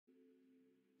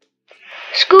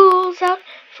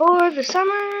for the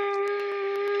summer.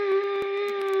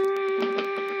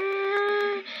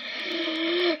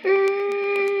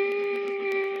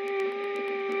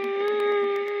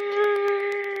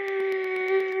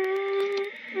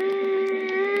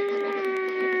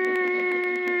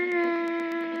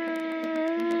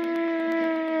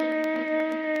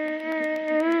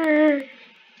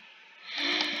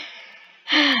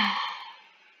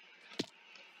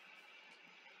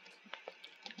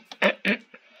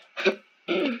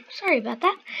 Sorry about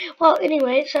that. Well,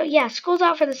 anyway, so yeah, school's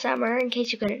out for the summer, in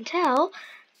case you couldn't tell.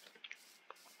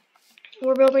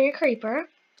 We're building a creeper.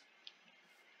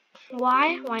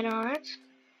 Why? Why not?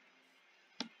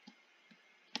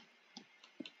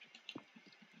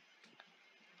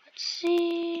 Let's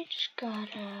see, just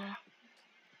gotta...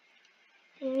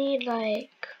 We need, like,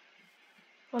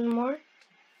 one more.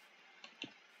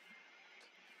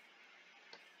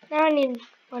 Now I need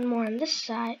one more on this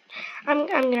side. I'm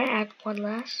gonna add one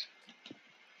less.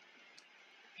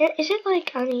 Is it,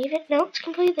 like, uneven? No, it's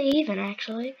completely even,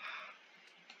 actually.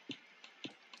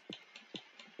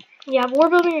 Yeah, we're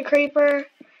building a creeper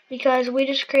because we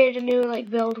just created a new, like,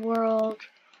 build world.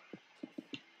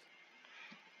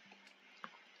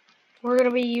 We're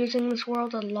gonna be using this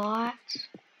world a lot.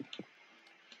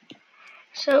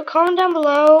 So comment down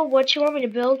below what you want me to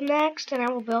build next, and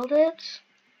I will build it.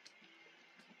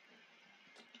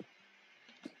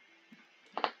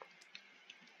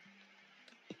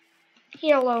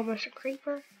 Hello, Mr.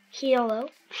 Creeper. Hello.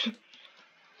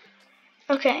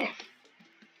 Okay.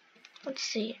 Let's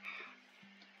see.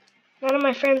 None of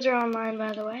my friends are online,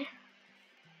 by the way.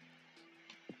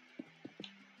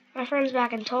 My friends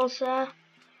back in Tulsa,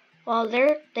 well,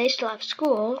 they still have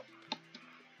school.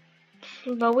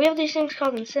 But we have these things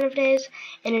called incentive days,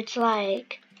 and it's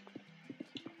like,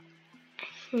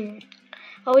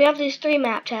 well, we have these 3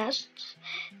 map tests.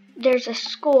 There's a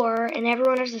score, and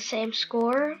everyone has the same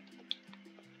score.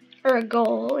 Or a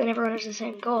goal, and everyone has the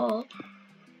same goal.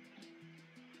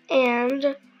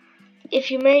 And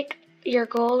if you make your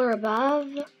goal or above,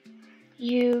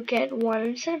 you get 1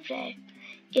 incentive day.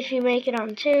 If you make it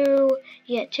on 2,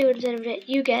 you get 2 incentive days.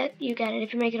 You get it.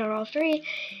 If you make it on all 3,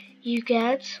 you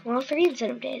get, well, 3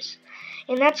 incentive days.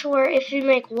 And that's where if you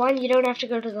make 1, you don't have to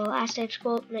go to the last day of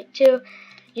school. Make 2,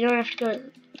 you don't have to go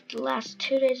to the last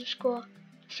 2 days of school.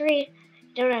 3,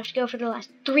 you don't have to go for the last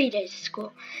 3 days of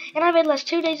school. And I made last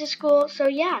 2 days of school, so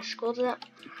yeah, school's up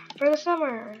for the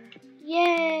summer.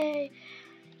 Yay!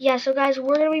 Yeah, so guys,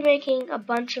 we're going to be making a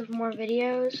bunch of more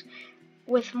videos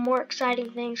with more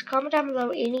exciting things. Comment down below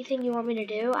anything you want me to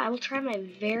do. I will try my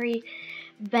very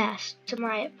best to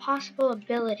my possible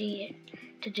ability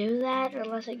to do that,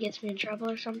 unless it gets me in trouble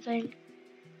or something.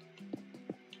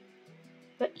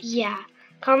 But yeah,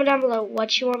 comment down below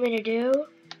what you want me to do,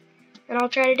 and I'll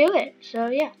try to do it. So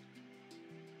yeah.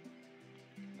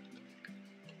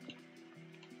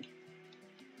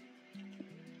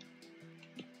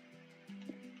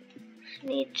 Just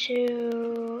need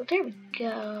to, there we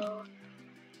go.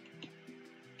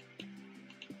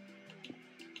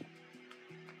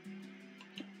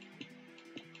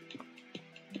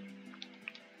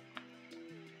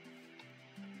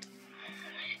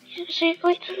 See,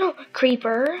 wait, no,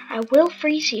 Creeper, I will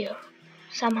freeze you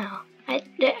somehow.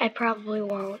 I probably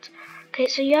won't. Okay,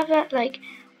 so you have that, like,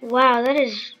 wow, that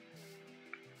is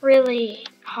really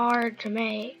hard to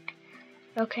make.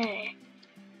 Okay.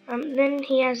 Then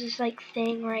he has this, like,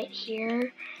 thing right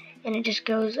here, and it just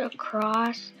goes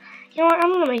across. You know what,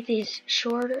 I'm gonna make these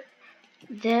shorter.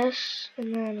 This,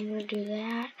 and then I'm gonna do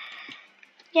that.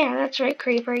 Yeah, that's right,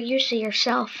 Creeper, you see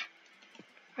yourself.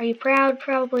 Are you proud?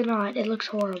 Probably not. It looks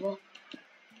horrible.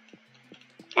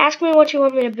 Ask me what you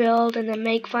want me to build and then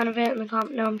make fun of it in the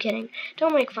comments. No, I'm kidding.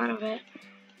 Don't make fun of it.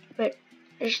 But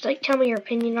just like tell me your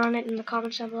opinion on it in the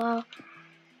comments down below.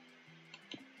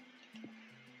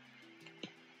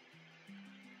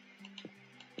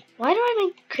 Why do I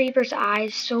make Creeper's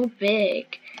eyes so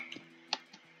big?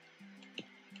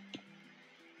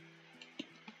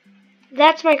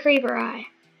 That's my Creeper eye.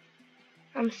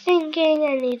 I'm thinking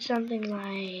I need something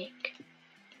like...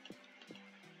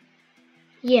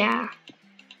 yeah.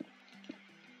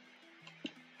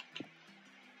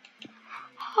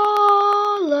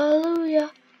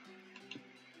 Hallelujah.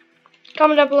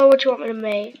 Comment down below what you want me to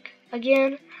make.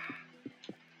 Again.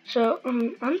 So,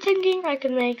 I'm thinking I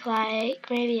could make, like,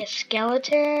 maybe a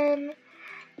skeleton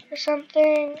or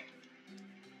something.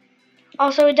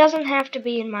 Also, it doesn't have to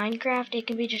be in Minecraft. It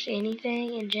can be just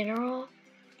anything in general.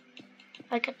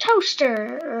 Like a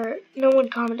toaster, or no one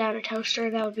comment down a toaster.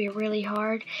 That would be really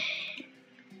hard.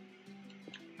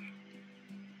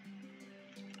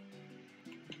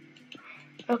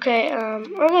 Okay,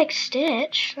 or like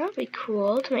Stitch. That would be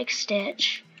cool to make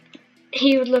Stitch.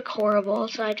 He would look horrible,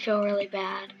 so I'd feel really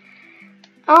bad.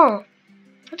 Oh,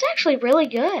 that's actually really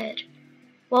good.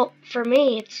 Well, for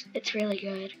me, it's really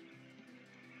good.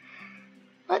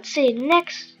 Let's see,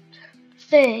 next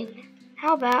thing.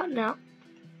 How about, no.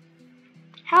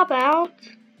 How about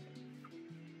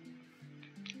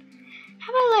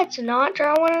let's not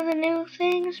draw one of the new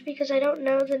things, because I don't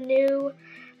know the new,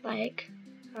 like,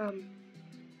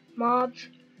 mobs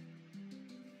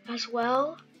as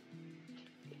well.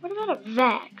 What about a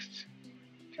Vex?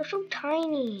 They're so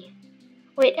tiny.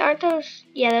 Wait, aren't those,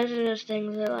 yeah, those are those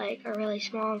things that, like, are really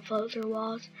small and float through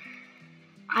walls.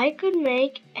 I could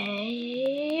make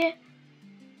a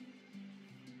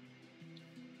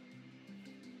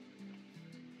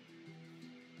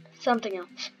something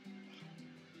else.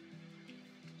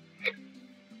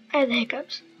 I had the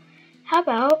hiccups. How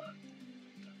about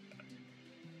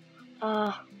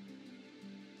how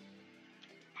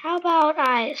about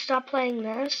I stop playing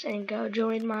this and go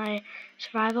join my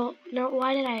survival? No,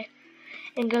 why did I?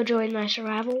 And go join my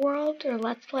survival world or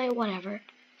let's play, whatever.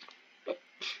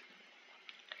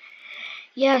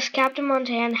 Yes, Captain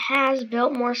Montan has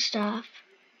built more stuff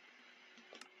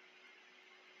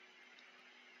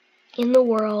in the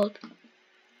world.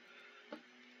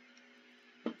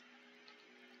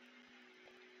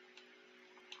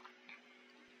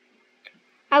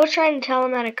 I was trying to tell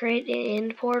him how to create an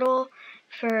end portal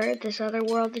for this other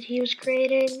world that he was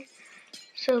creating.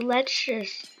 So let's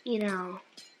just, you know.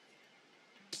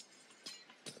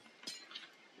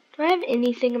 Do I have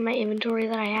anything in my inventory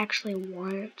that I actually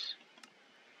want?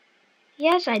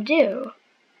 Yes, I do.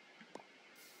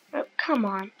 Oh, come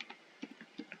on.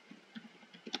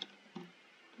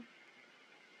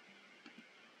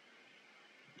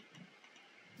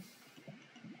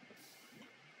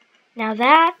 Now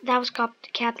that was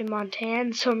Captain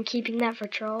Montan, so I'm keeping that for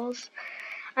trolls.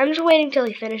 I'm just waiting till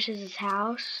he finishes his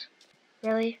house.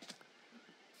 Really?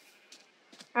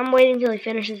 I'm waiting till he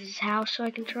finishes his house so I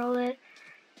can troll it.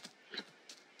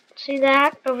 See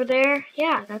that over there?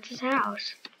 Yeah, that's his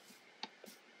house.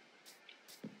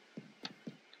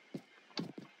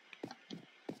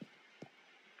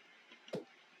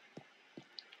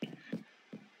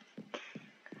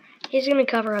 He's gonna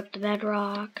cover up the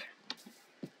bedrock.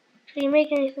 Did he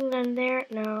make anything down there?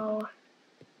 No.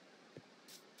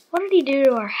 What did he do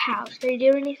to our house? Did he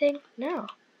do anything? No.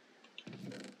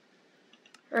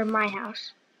 Or my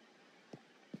house.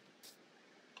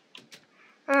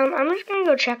 I'm just gonna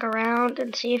go check around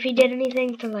and see if he did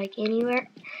anything to, like, anywhere.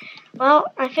 Well,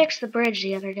 I fixed the bridge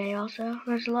the other day also.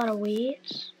 There's a lot of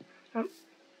weeds.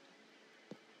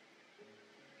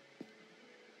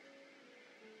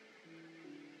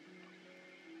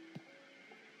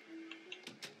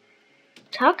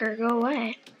 Tucker, go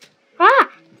away. Ah!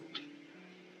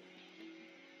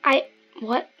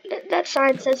 What? That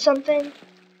sign said something?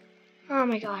 Oh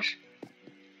my gosh.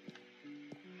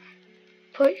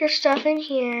 Put your stuff in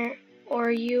here or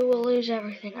you will lose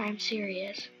everything. I'm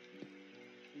serious.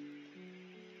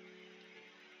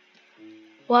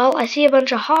 Well, I see a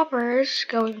bunch of hoppers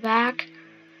going back,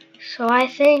 so I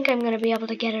think I'm going to be able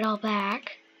to get it all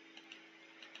back.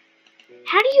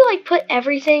 How do you, like, put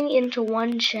everything into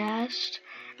one chest?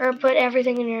 Or put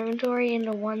everything in your inventory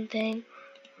into one thing?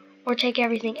 Or take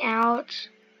everything out?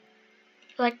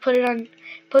 Like, put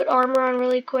armor on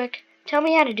really quick. Tell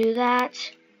me how to do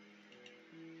that.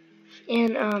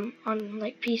 In, on,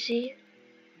 like, PC.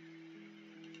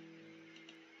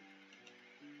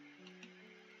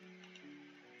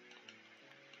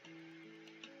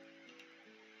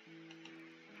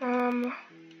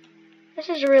 This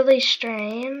is really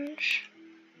strange.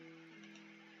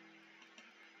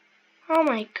 Oh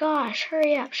my gosh,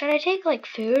 hurry up. Should I take, like,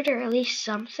 food or at least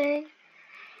something?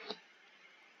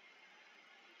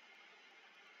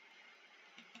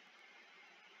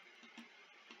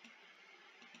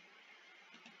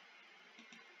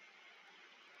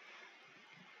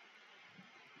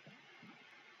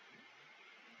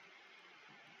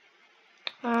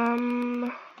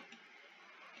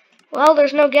 Well,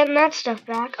 there's no getting that stuff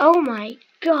back. Oh my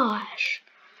gosh.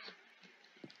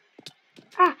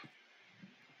 Ah.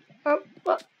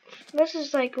 Well, this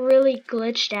is, like, really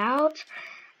glitched out.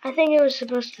 I think it was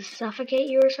supposed to suffocate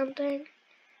you or something.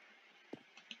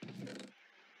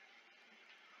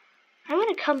 I'm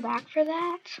gonna come back for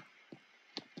that.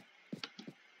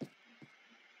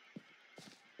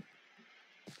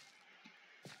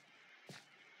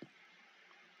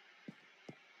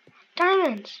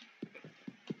 Diamonds!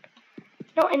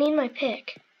 No, I need my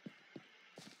pick.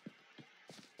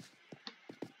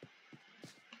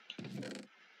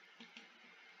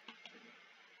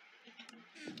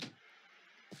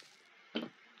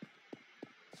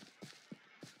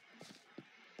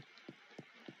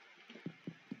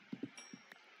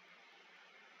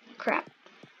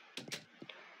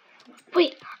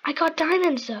 caught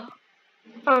diamonds though.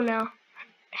 Oh no.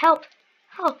 Help.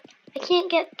 Help. I can't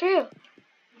get through.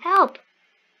 Help.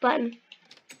 Button.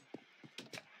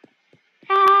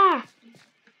 Ah!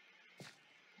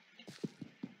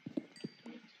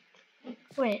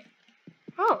 Wait.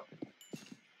 Oh.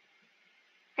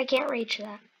 I can't reach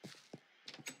that.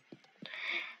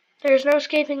 There's no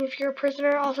escaping if you're a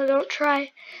prisoner. Also, don't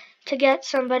try to get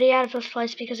somebody out of this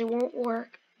place because it won't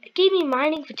work. It gave me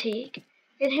mining fatigue.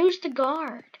 And who's the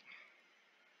guard?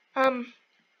 Is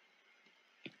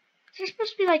there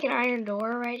supposed to be like an iron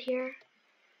door right here?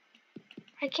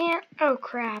 I can't. Oh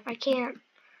crap, I can't.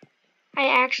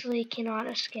 I actually cannot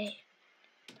escape.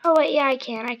 Oh wait, yeah I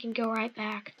can. I can go right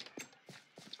back.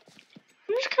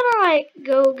 I'm just gonna like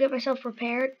go get myself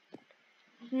prepared.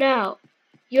 No.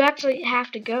 You actually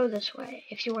have to go this way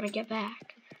if you want to get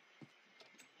back.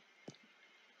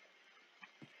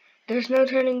 There's no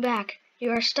turning back.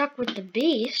 You are stuck with the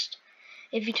beast.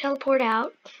 If you teleport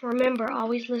out, remember,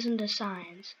 always listen to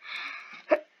signs.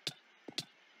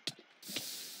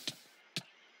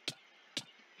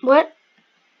 What?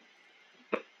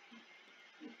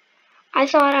 I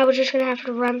thought I was just gonna have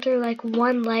to run through like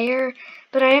one layer,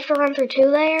 but I have to run through 2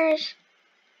 layers?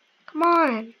 Come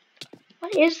on.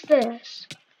 What is this?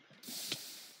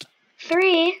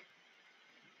 3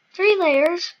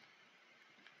 layers?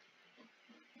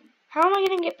 How am I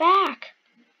gonna get back?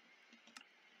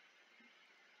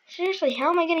 Seriously, how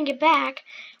am I gonna get back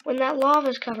when that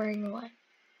lava's covering the way?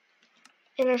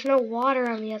 And there's no water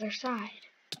on the other side.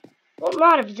 Well,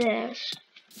 not of this.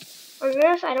 Or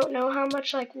this, I don't know how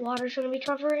much like water's gonna be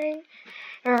covering,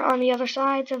 or on the other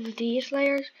sides of these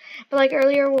layers. But like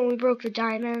earlier when we broke the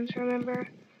diamonds, remember?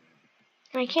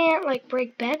 And I can't like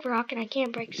break bedrock, and I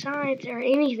can't break sides or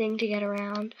anything to get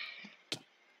around.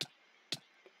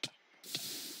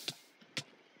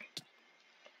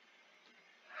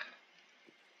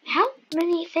 How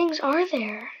many things are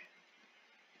there?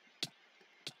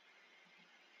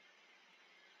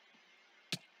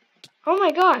 Oh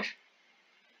my gosh.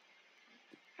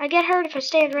 I get hurt if I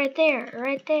stand right there,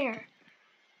 right there.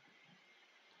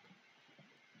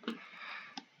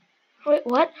 Wait,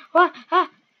 what? What? Ah!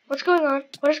 What's going on?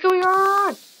 What is going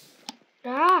on?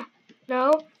 Ah!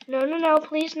 No, no, no, no,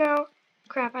 please no.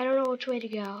 Crap, I don't know which way to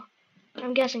go.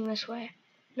 I'm guessing this way.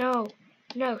 No,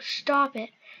 no, stop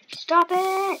it. Stop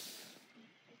it!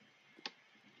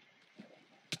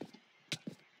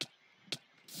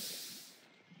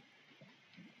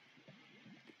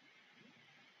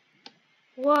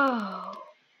 Whoa.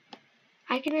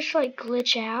 I can just like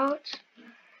glitch out.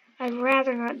 I'd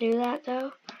rather not do that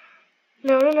though.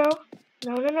 No, no, no.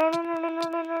 No, no, no, no, no, no,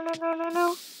 no, no, no, no, no,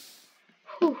 no.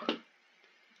 Whew.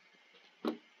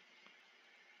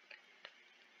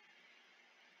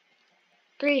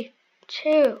 Three,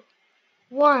 two,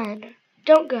 one.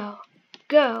 Don't go.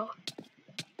 Go.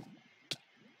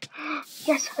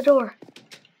 Yes, a door.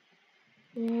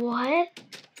 What?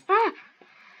 Ah!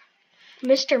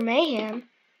 Mr. Mayhem.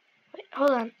 Wait,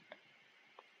 hold on.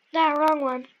 That wrong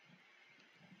one.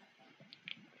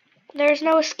 There's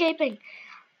no escaping.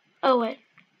 Oh, wait.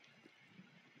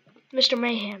 Mr.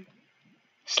 Mayhem.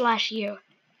 / you.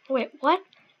 Wait, what?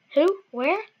 Who?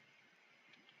 Where?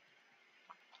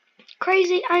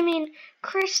 Crazy, I mean,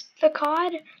 Chris the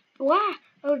Cod? Why?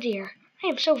 Oh dear. I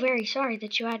am so very sorry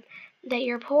that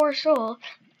your poor soul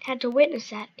had to witness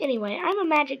that. Anyway, I'm a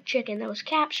magic chicken that was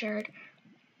captured.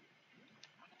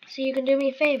 So you can do me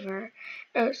a favor.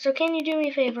 So can you do me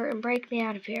a favor and break me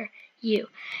out of here? You.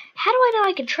 How do I know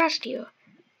I can trust you?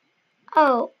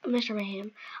 Oh, Mr.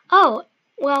 Mayhem. Oh,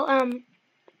 well,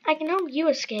 I can help you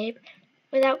escape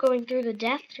without going through the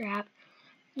death trap.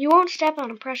 You won't step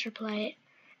on a pressure plate.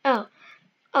 Oh,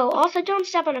 also don't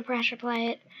step on a pressure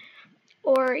plate.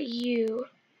 Or you.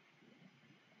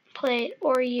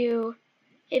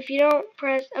 If you don't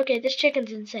press, okay, this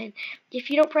chicken's insane. If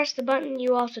you don't press the button,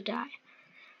 you also die.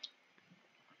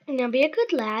 Now be a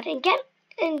good lad and get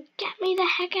me the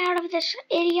heck out of this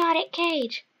idiotic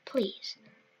cage, please.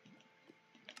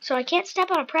 So I can't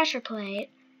step on a pressure plate.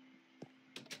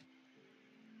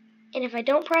 And if I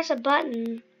don't press a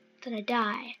button, then I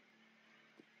die.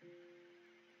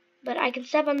 But I can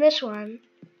step on this one.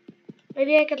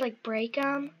 Maybe I could like break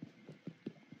them.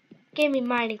 Gave me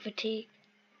mining fatigue.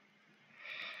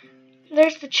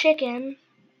 There's the chicken.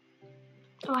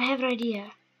 Oh, I have an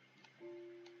idea.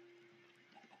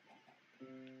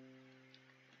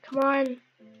 Come on.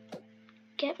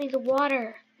 Get me the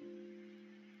water.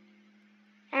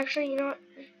 Actually, you know what?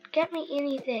 Get me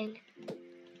anything.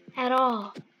 At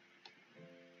all.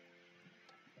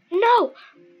 No!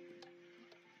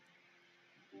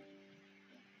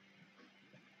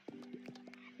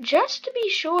 just to be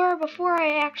sure before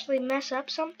I actually mess up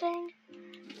something,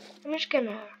 I'm just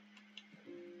gonna...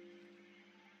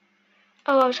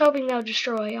 Oh, I was hoping that would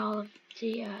destroy all of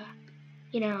the,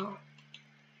 you know...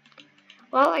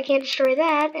 Well, I can't destroy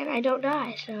that, and I don't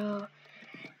die, so...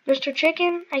 Mr.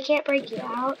 Chicken, I can't break you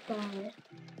out, but...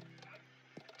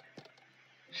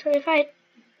 So if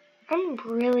I'm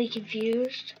really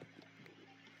confused.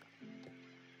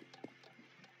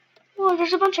 Whoa,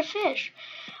 there's a bunch of fish.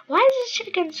 Why is this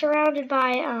chicken surrounded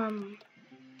by,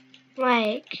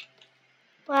 like...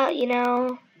 Well, you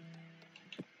know...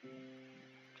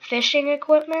 fishing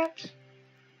equipment?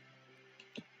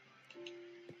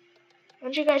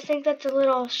 Don't you guys think that's a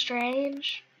little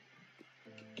strange?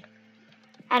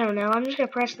 I don't know. I'm just gonna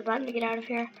press the button to get out of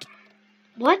here.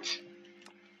 What?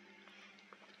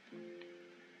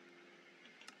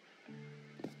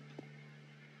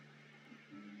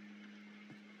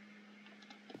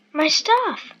 My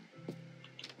stuff!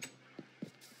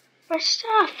 My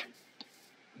stuff!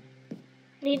 I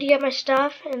need to get my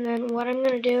stuff, and then what I'm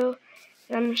gonna do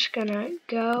is I'm just gonna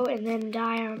go and then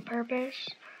die on purpose.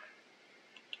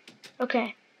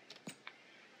 Okay.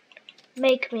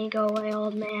 Make me go away,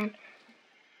 old man.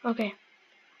 Okay.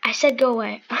 I said go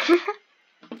away.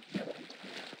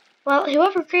 Well,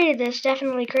 whoever created this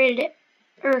definitely created it.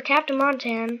 Or Captain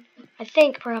Montan, I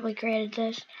think, probably created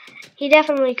this. He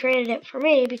definitely created it for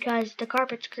me because the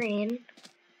carpet's green.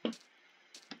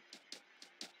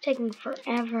 Taking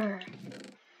forever.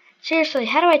 Seriously,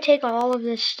 how do I take all of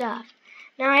this stuff?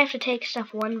 Now I have to take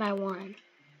stuff one by one.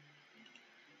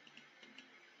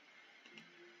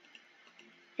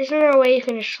 Isn't there a way you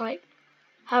can just like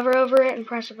hover over it and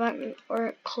press a button,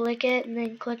 or click it and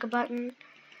then click a button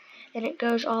and it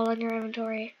goes all in your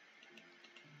inventory?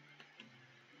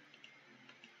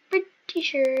 Pretty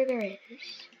sure there is.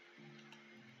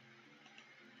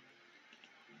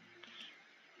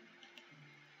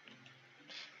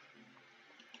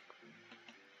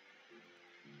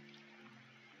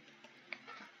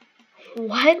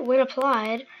 What? When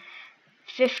applied?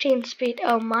 15 speed.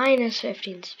 Oh, minus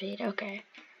 15 speed. Okay.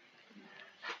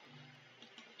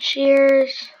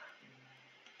 Shears.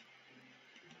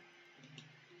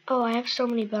 Oh, I have so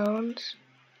many bones.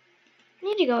 I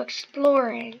need to go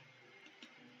exploring.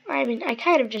 I mean, I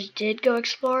kind of just did go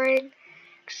exploring,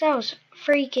 because that was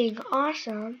freaking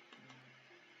awesome.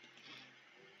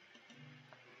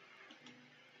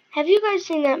 Have you guys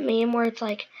seen that meme where it's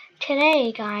like,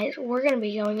 today, guys, we're going to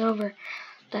be going over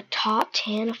the top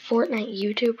 10 Fortnite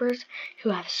YouTubers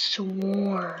who have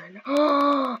sworn.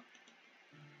 Oh,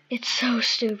 it's so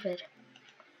stupid.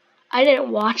 I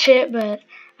didn't watch it, but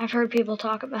I've heard people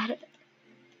talk about it.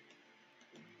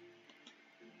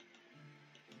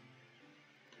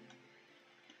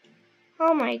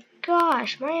 Oh my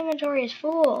gosh, my inventory is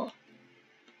full.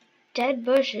 Dead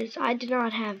bushes. I did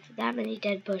not have that many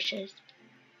dead bushes.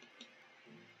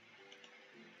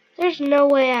 There's no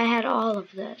way I had all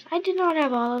of this. I did not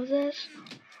have all of this.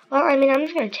 Well, I mean, I'm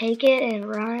just going to take it and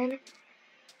run.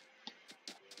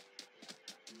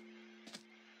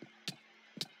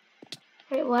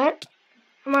 Wait, what?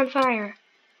 I'm on fire.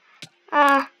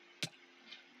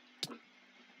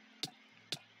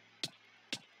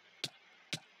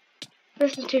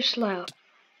 This is too slow.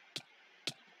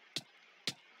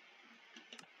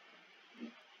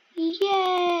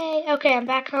 Yay! Okay, I'm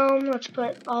back home. Let's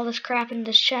put all this crap in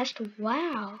this chest.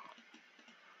 Wow.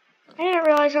 I didn't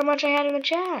realize how much I had in the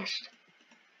chest.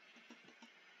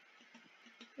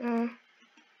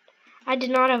 I did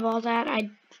not have all that.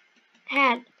 I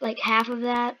had like half of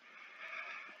that.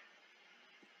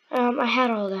 I had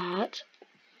all that.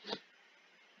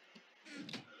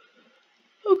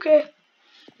 Okay.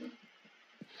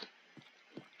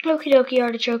 Okie dokie,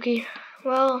 artichoke.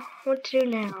 Well, what to do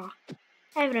now?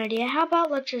 I have an idea. How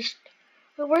about let's just...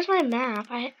 Wait, where's my map?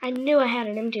 I knew I had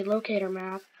an empty locator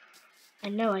map. I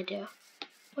know I do.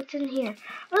 What's in here?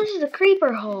 Oh, this is a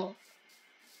creeper hole.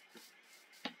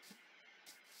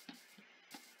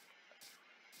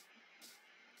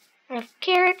 I have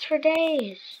carrots for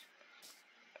days.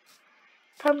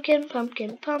 Pumpkin,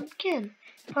 pumpkin, pumpkin.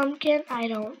 Pumpkin, I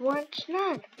don't want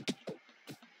none.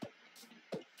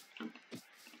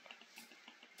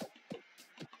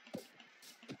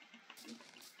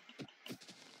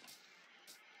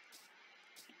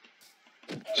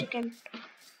 Chicken.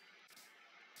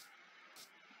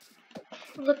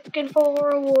 Looking for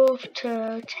a wolf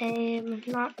to tame,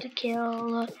 not to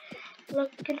kill.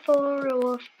 Looking for a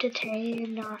wolf to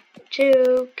tame, not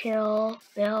to kill.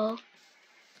 Bill.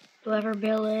 Whoever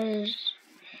Bill is.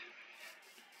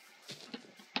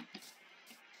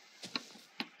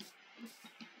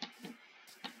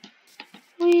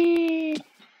 Whee!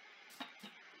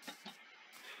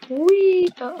 Whee!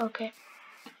 Oh, okay.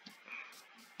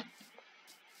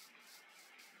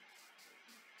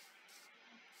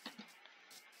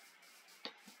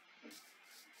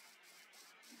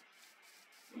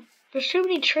 There's too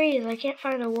many trees. I can't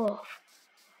find a wolf.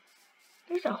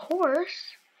 There's a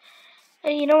horse.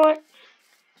 Hey, you know what?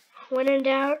 When in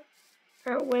doubt,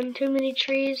 or when too many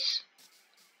trees,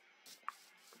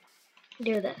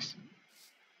 do this.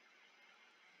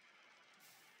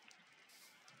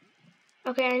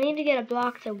 Okay, I need to get a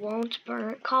block that won't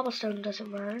burn. Cobblestone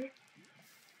doesn't burn.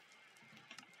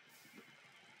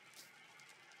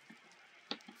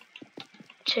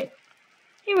 Two.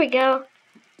 Here we go.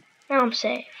 Now I'm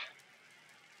safe.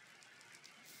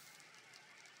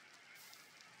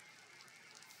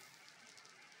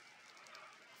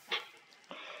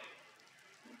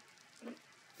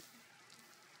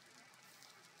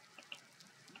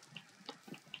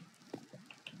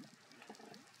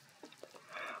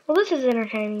 Well, this is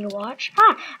entertaining to watch.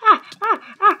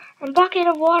 A bucket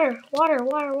of water. Water.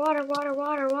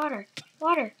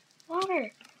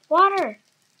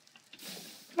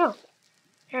 No.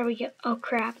 There we go. Oh,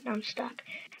 crap. Now I'm stuck.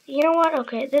 You know what?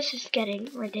 Okay, this is getting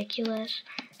ridiculous.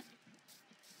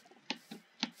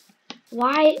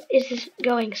 Why is this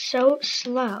going so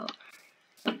slow?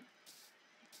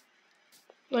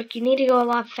 Look, you need to go a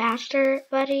lot faster,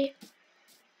 buddy.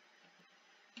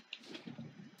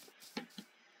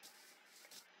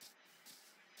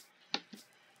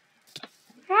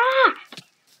 Ah!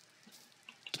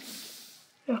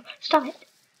 No, stop it.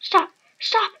 Stop.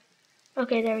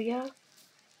 Okay, there we go.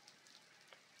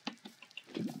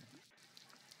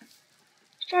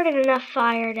 Started enough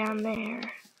fire down there.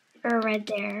 Or right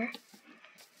there.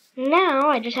 Now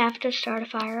I just have to start a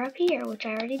fire up here, which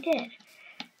I already did.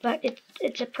 But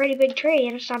it's a pretty big tree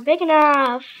and it's not big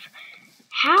enough.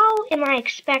 How am I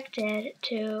expected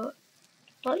to,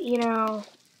 well, you know,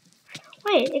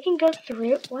 wait, it can go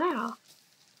through, wow.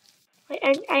 Wait,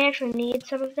 I actually need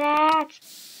some of that.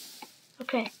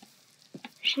 Okay,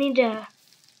 just need to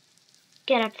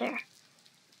get up there.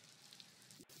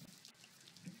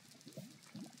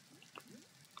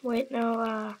 Wait,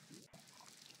 no,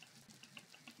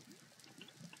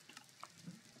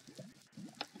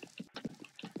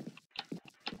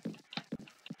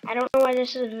 I don't know why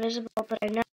this is invisible, but I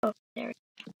know, there,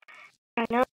 I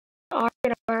know the are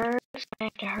gonna burn, so I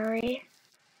have to hurry.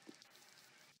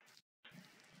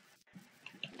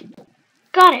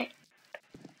 Got it!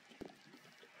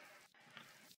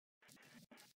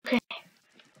 Okay.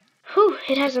 Whew,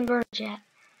 it hasn't burned yet.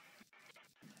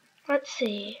 Let's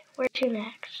see, where to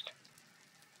next?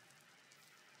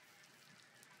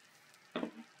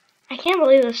 I can't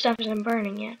believe this stuff isn't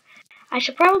burning yet. I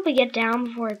should probably get down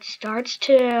before it starts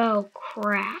to. Oh,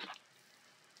 crap.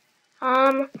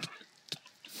 Ah!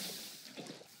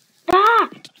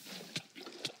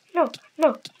 No.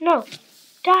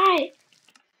 Die!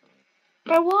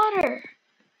 My water!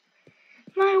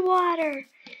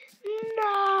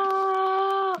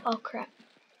 No! Oh, crap.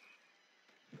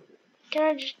 Can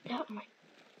I just. Oh, my.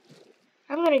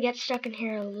 I'm gonna get stuck in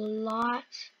here a lot.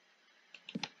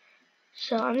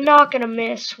 So I'm not gonna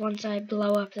miss once I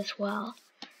blow up this well.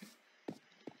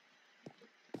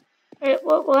 Wait,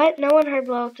 what? No one heard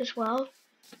blow up this well?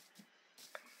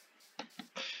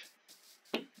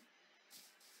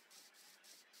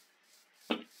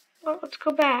 Well, let's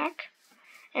go back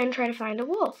and try to find a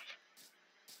wolf.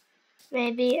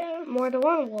 Maybe more than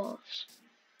one wolves.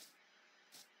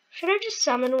 Should I just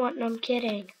summon one? No, I'm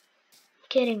kidding. I'm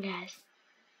kidding, guys.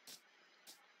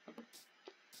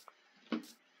 I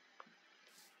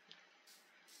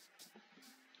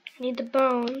need the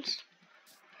bones.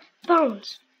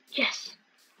 Bones! Yes!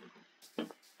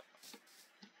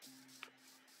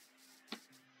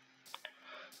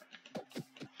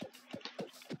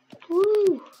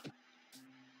 Woo!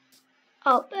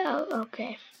 Oh,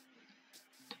 okay.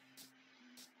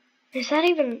 Is that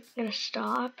even gonna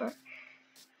stop? Or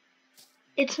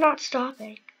it's not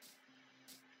stopping.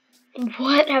 And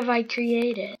what have I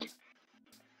created?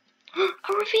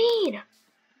 A ravine!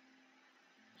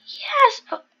 Yes!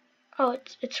 Oh,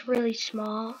 it's really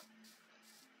small.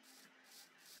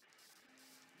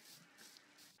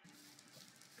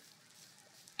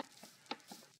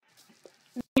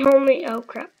 Oh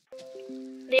crap.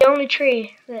 The only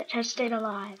tree that has stayed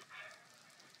alive.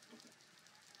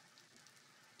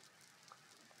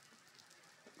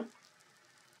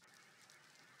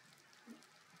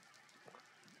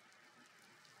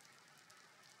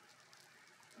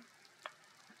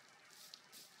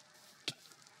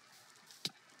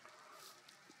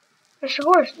 Mr.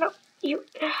 Horse, no, you,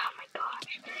 oh my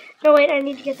gosh. No, wait, I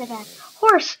need to get that back.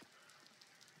 Horse!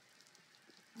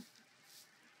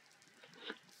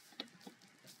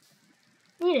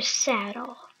 need a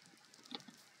saddle.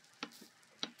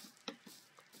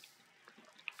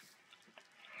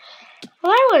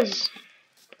 Well, that was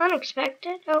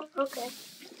unexpected. Oh, okay.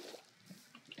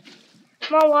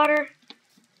 Come on, water.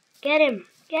 Get him.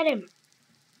 Get him.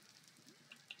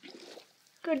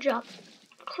 Good job.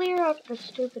 Clear up the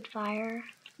stupid fire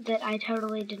that I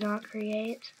totally did not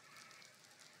create.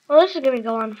 Well, this is gonna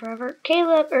go on forever.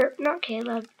 Caleb, or not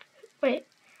Caleb. Wait.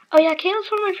 Oh yeah, Caleb's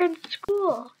one of my friends at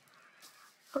school.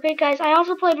 Okay, guys, I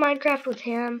also played Minecraft with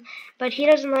him, but he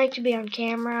doesn't like to be on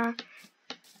camera.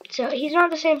 So he's not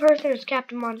the same person as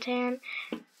Captain Montan.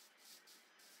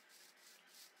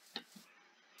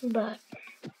 But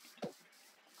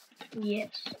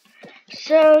yes.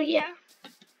 So yeah.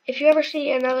 If you ever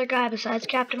see another guy besides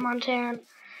Captain Montan,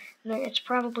 then it's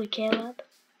probably Caleb.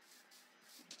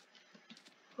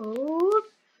 Oh,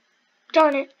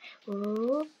 darn it.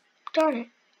 Oh, darn it.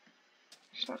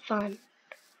 It's not fun.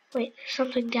 Wait, there's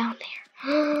something down there.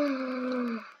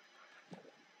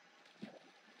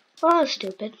 Well, that was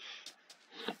stupid.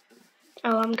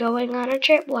 Oh, I'm going on a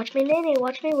trip. Watch me nanny,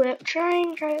 watch me whip.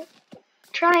 Trying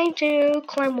to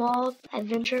climb walls.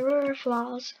 Adventurer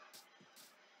flaws.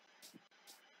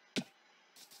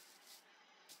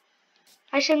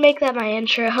 I should make that my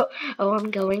intro. Oh,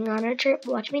 I'm going on a trip.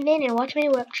 Watch me nanny, watch me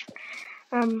whip.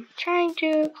 Trying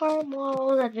to climb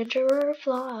walls. Adventurer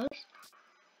flaws.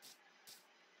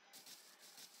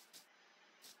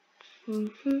 I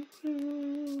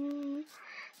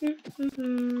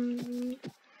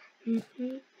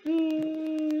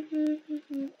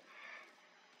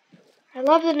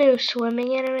love the new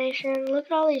swimming animation. Look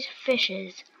at all these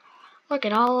fishes. Look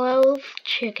at all those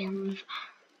chickens.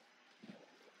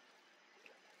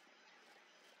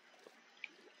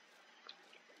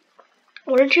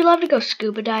 Wouldn't you love to go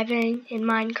scuba diving in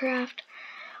Minecraft?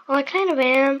 Well, I kind of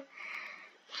am,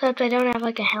 except I don't have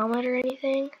like a helmet or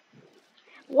anything.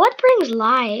 What brings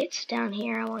lights down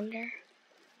here, I wonder?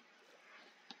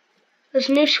 This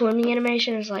new swimming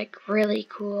animation is like really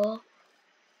cool.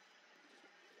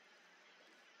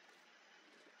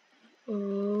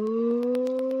 Ooh.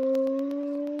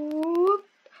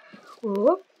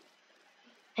 Ooh.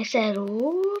 I said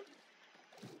ooh.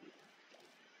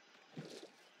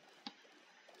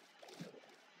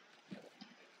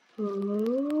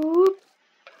 Ooh.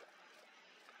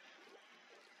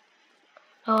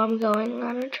 Oh, I'm going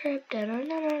on a trip. Da -da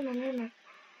 -da -da -da -da -da.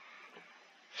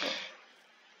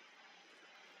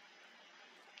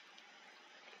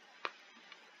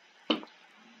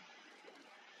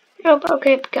 Nope,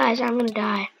 okay, guys, I'm gonna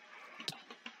die.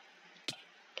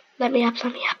 Let me up,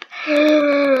 let me up.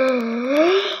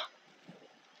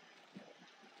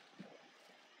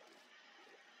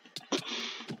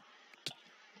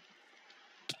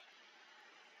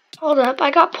 Hold up,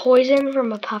 I got poisoned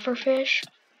from a pufferfish.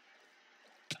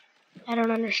 I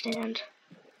don't understand.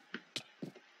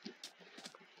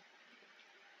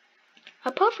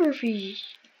 A pufferfish.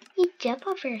 It's a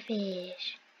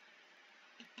pufferfish.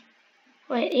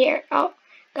 Wait, here. Oh,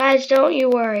 guys, don't you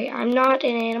worry. I'm not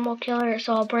an animal killer,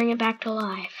 so I'll bring it back to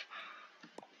life.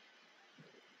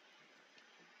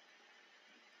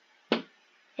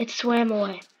 It swam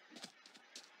away.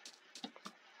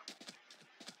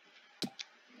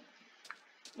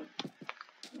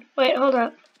 Wait, hold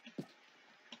up.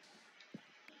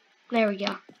 There we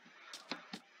go.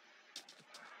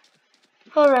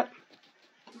 Hold up.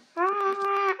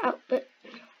 Ah, oh, but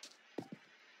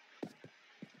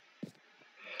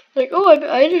like, oh,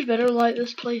 I just better light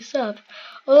this place up.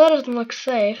 Well, that doesn't look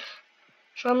safe.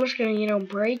 So I'm just gonna, you know,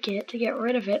 break it to get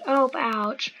rid of it. Oh,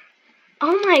 ouch.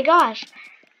 Oh my gosh.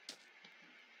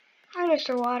 Hi,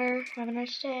 Mr. Water. Have a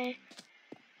nice day.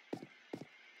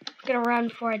 I'm gonna run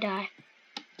before I die.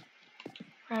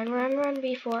 Run, run, run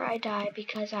before I die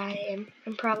because I'm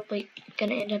probably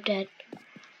gonna end up dead.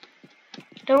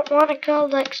 Don't want to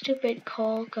collect stupid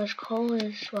coal because coal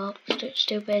is, well,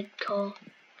 stupid coal.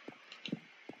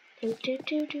 No, I'm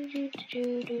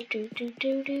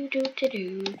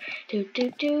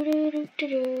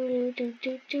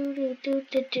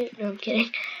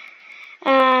kidding.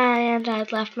 And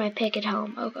I'd left my pick at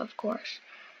home, oh, of course.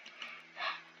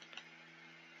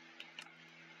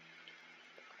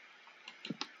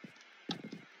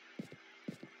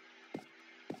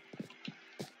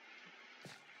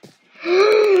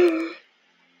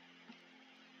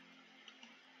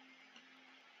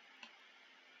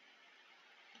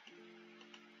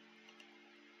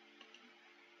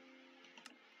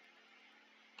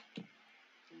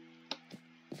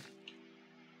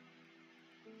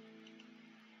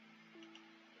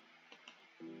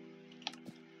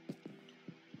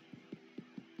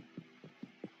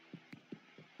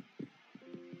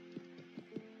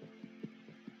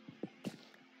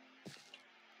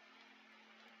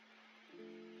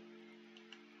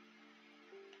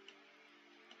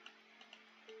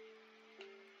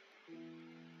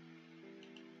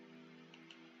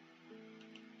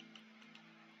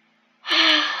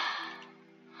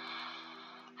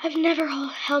 I've never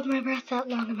held my breath that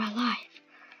long in my life.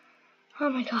 Oh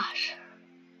my gosh.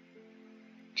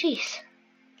 Jeez.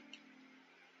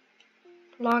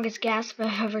 Longest gasp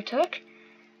I've ever took.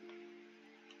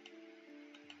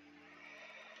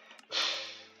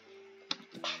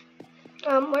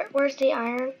 Where's the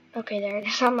iron? Okay, there it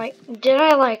is. I'm like, did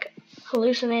I like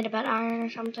hallucinate about iron or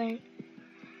something?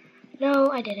 No,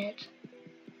 I didn't.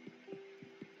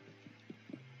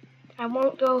 I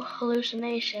won't go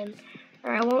hallucination,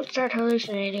 or I won't start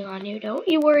hallucinating on you. Don't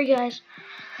you worry, guys.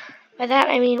 By that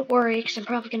I mean worry, because I'm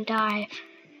probably gonna die.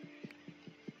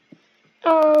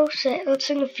 Oh, shit. Let's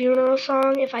sing the funeral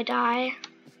song if I die.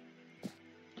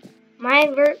 My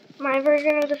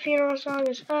version of the funeral song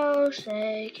is, oh,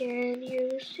 say, can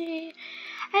you see?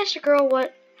 I asked a girl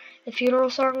what the funeral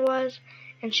song was,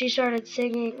 and she started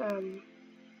singing,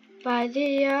 by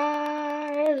the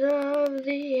eyes of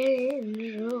the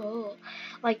angel.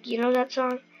 Like, you know that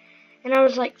song? And I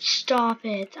was like, stop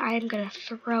it. I am gonna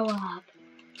throw up.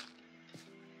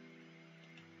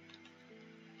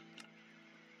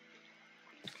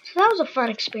 So that was a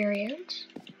fun experience.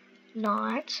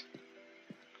 Not.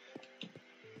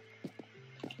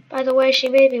 By the way, she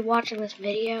may be watching this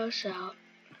video, so.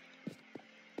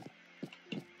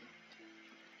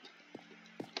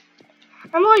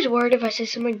 I'm always worried if I say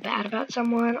something bad about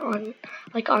someone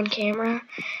on camera,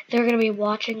 they're gonna be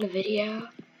watching the video.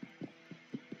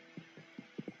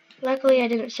 Luckily, I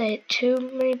didn't say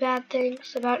too many bad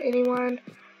things about anyone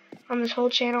on this whole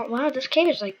channel. Wow, this cave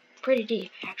is like pretty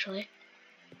deep, actually.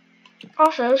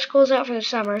 Also, school's out for the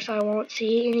summer, so I won't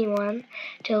see anyone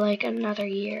till like another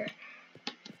year.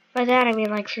 By that, I mean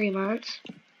like 3 months.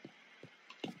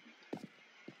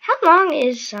 How long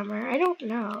is summer? I don't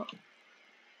know.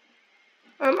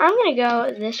 I'm gonna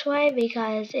go this way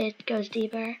because it goes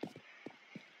deeper.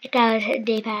 It goes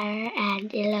deeper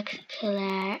and it looks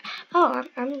cooler. Oh,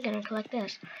 I'm gonna collect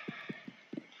this.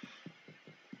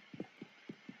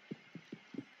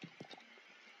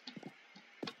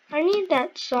 I need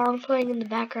that song playing in the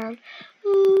background.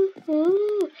 Ooh,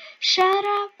 ooh, shut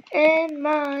up and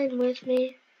mine with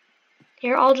me.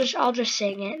 Here, I'll just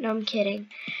sing it. No, I'm kidding.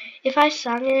 If I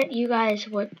sung it, you guys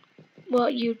would, well,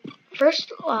 you'd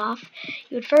first off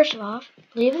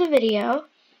leave the video.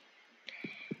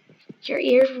 Your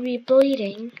ears would be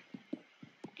bleeding,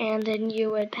 and then you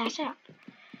would pass out.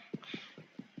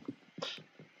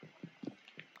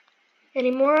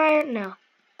 Any more iron? No.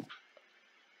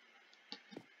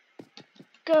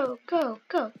 Go, go,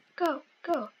 go, go,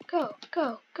 go, go,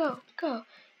 go, go, go,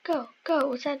 go, go.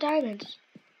 What's that, diamonds?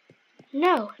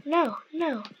 No, no,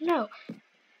 no, no.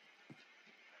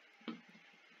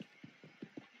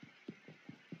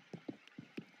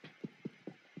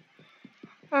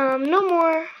 No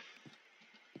more.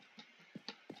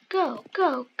 Go,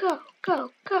 go, go,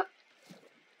 go, go. What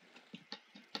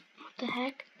the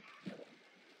heck?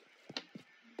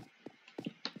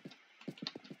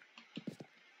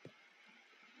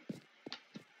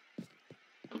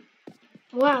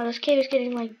 Wow, this cave is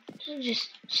getting like just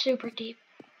super deep.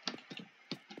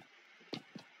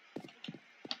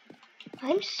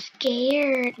 I'm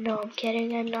scared. No, I'm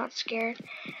kidding. I'm not scared.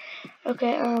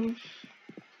 Okay,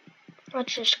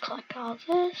 let's just collect all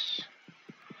this.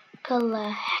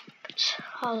 Collect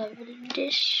all of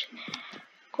this.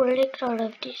 Collect all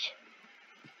of this.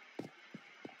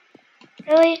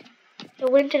 Really?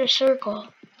 It went in a circle.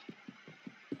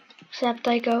 Except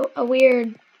like a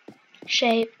weird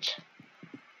shaped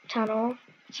tunnel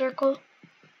circle.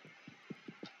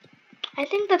 I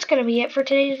think that's gonna be it for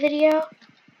today's video.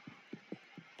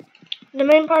 The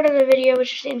main part of the video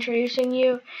was just introducing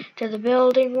you to the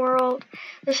building world.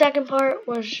 The second part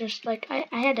was just like, I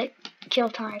had to kill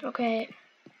time, okay?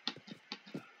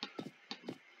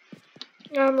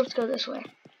 Let's go this way.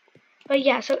 But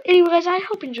yeah, so anyways, I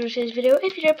hope you enjoyed today's video.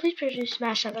 If you did, please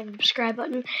smash that like and subscribe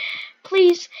button.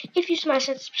 Please, if you smash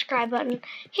that subscribe button,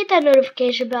 hit that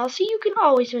notification bell so you can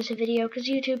always miss a video, because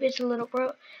YouTube is a little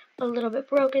bit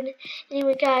broken.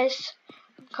 Anyway, guys,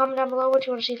 comment down below what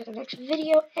you want to see for the next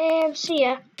video, and see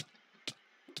ya.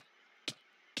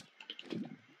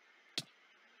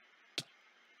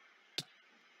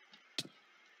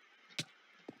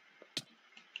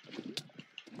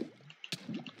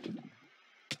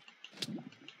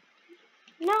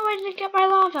 No, I didn't get my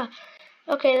lava.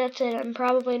 Okay, that's it. I'm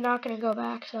probably not going to go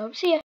back, so see ya.